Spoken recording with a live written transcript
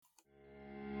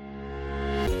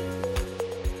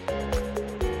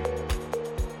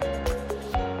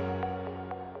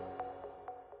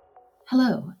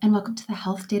Hello, and welcome to the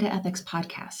Health Data Ethics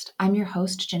Podcast. I'm your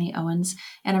host, Jenny Owens,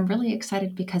 and I'm really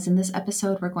excited because in this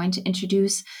episode, we're going to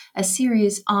introduce a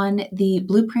series on the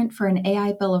blueprint for an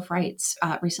AI Bill of Rights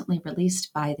recently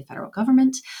released by the federal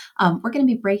government. We're going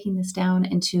to be breaking this down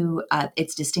into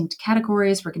its distinct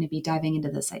categories. We're going to be diving into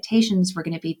the citations. We're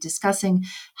going to be discussing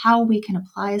how we can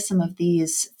apply some of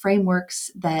these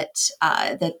frameworks that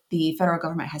the federal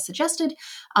government has suggested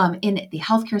in the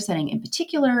healthcare setting in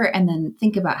particular, and then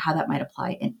think about how that might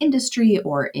apply in industry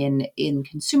or in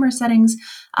consumer settings.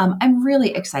 I'm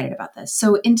really excited about this.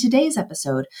 So in today's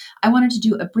episode, I wanted to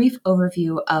do a brief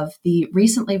overview of the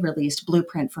recently released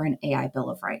blueprint for an AI Bill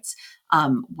of Rights.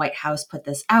 White House put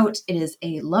this out. It is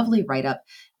a lovely write-up.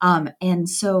 And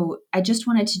so I just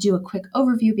wanted to do a quick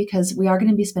overview because we are going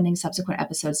to be spending subsequent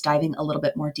episodes diving a little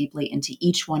bit more deeply into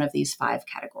each one of these 5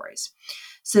 categories.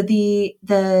 So the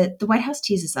White House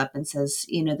tees us up and says,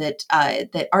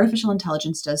 that artificial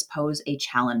intelligence does pose a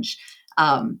challenge.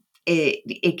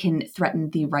 It can threaten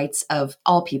the rights of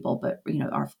all people, but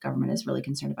our government is really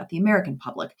concerned about the American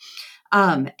public.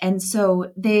 And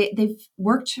so they've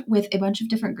worked with a bunch of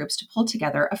different groups to pull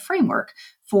together a framework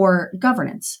for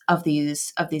governance of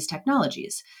these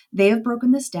technologies. They have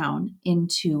broken this down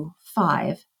into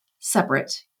 5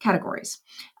 separate categories.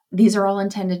 These are all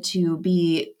intended to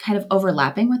be kind of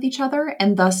overlapping with each other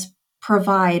and thus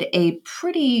provide a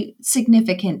pretty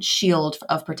significant shield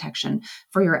of protection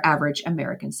for your average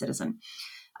American citizen.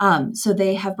 So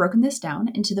they have broken this down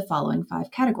into the following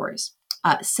 5 categories.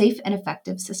 Safe and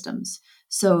effective systems.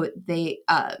 So they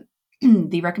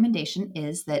the recommendation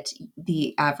is that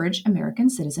the average American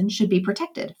citizen should be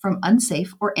protected from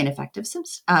unsafe or ineffective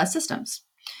systems.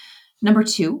 Number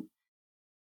 2,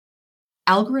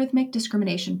 algorithmic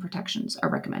discrimination protections are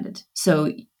recommended.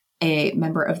 So a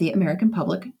member of the American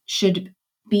public should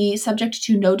be subject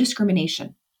to no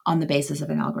discrimination on the basis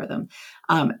of an algorithm,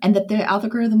 and that the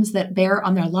algorithms that bear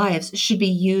on their lives should be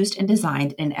used and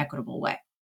designed in an equitable way.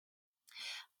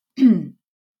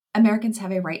 Americans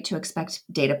have a right to expect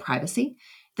data privacy,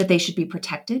 that they should be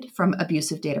protected from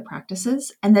abusive data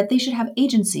practices, and that they should have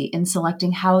agency in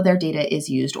selecting how their data is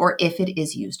used or if it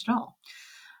is used at all.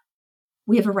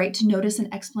 We have a right to notice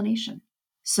and explanation.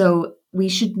 So we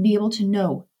should be able to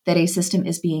know that a system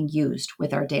is being used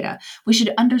with our data. We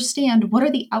should understand what are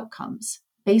the outcomes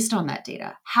based on that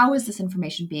data. How is this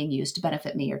information being used to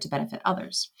benefit me or to benefit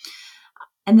others?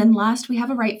 And then last, we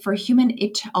have a right for human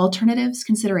alternatives,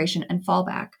 consideration, and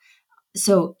fallback.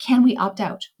 So can we opt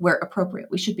out where appropriate?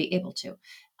 We should be able to.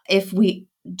 If we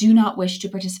do not wish to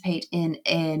participate in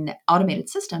an automated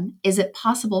system, is it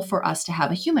possible for us to have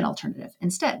a human alternative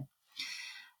instead?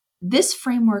 This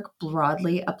framework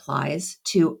broadly applies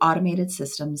to automated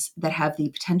systems that have the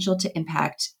potential to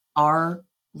impact our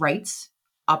rights,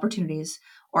 opportunities,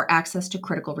 or access to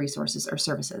critical resources or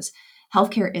services.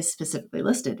 Healthcare is specifically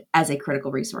listed as a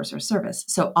critical resource or service.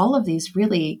 So all of these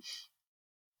really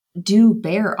do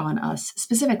bear on us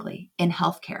specifically in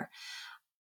healthcare.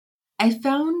 I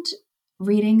found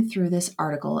reading through this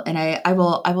article, and I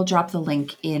will drop the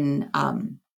link in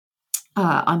on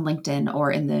LinkedIn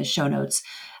or in the show notes.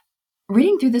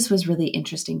 Reading through this was really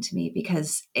interesting to me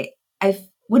because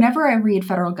whenever I read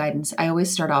federal guidance, I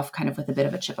always start off kind of with a bit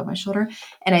of a chip on my shoulder.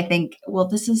 And I think, well,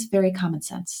 this is very common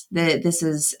sense. It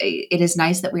is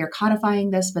nice that we are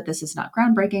codifying this, but this is not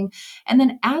groundbreaking. And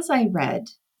then as I read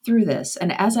through this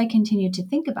and as I continued to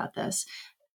think about this,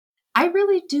 I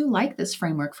really do like this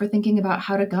framework for thinking about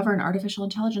how to govern artificial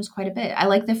intelligence quite a bit. I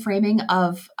like the framing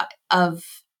of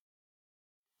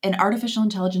an artificial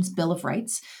intelligence bill of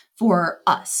rights for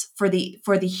us, for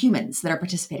the humans that are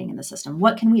participating in the system.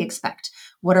 What can we expect?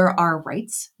 What are our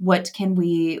rights? What can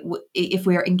we, if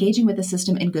we are engaging with the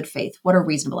system in good faith, what are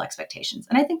reasonable expectations?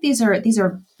 And I think these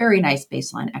are very nice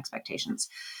baseline expectations.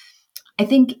 I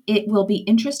think it will be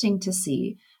interesting to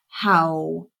see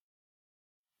how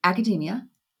academia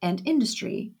and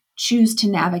industry choose to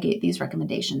navigate these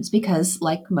recommendations because,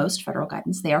 like most federal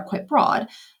guidance, they are quite broad.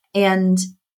 And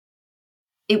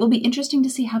it will be interesting to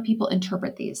see how people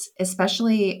interpret these,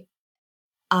 especially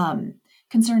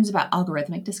concerns about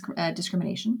algorithmic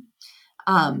discrimination.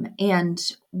 And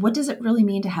what does it really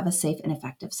mean to have a safe and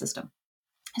effective system?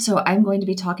 So I'm going to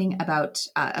be talking about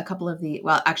a couple of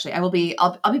I'll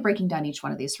be breaking down each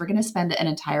one of these. So we're going to spend an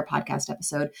entire podcast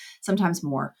episode, sometimes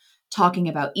more, talking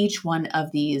about each one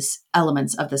of these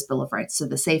elements of this Bill of Rights. So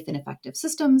the safe and effective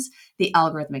systems, the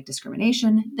algorithmic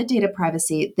discrimination, the data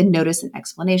privacy, the notice and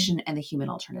explanation, and the human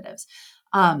alternatives.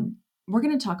 We're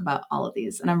going to talk about all of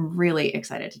these, and I'm really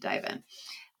excited to dive in.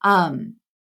 I'm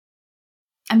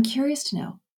curious to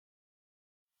know,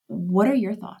 what are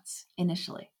your thoughts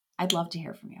initially? I'd love to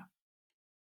hear from you.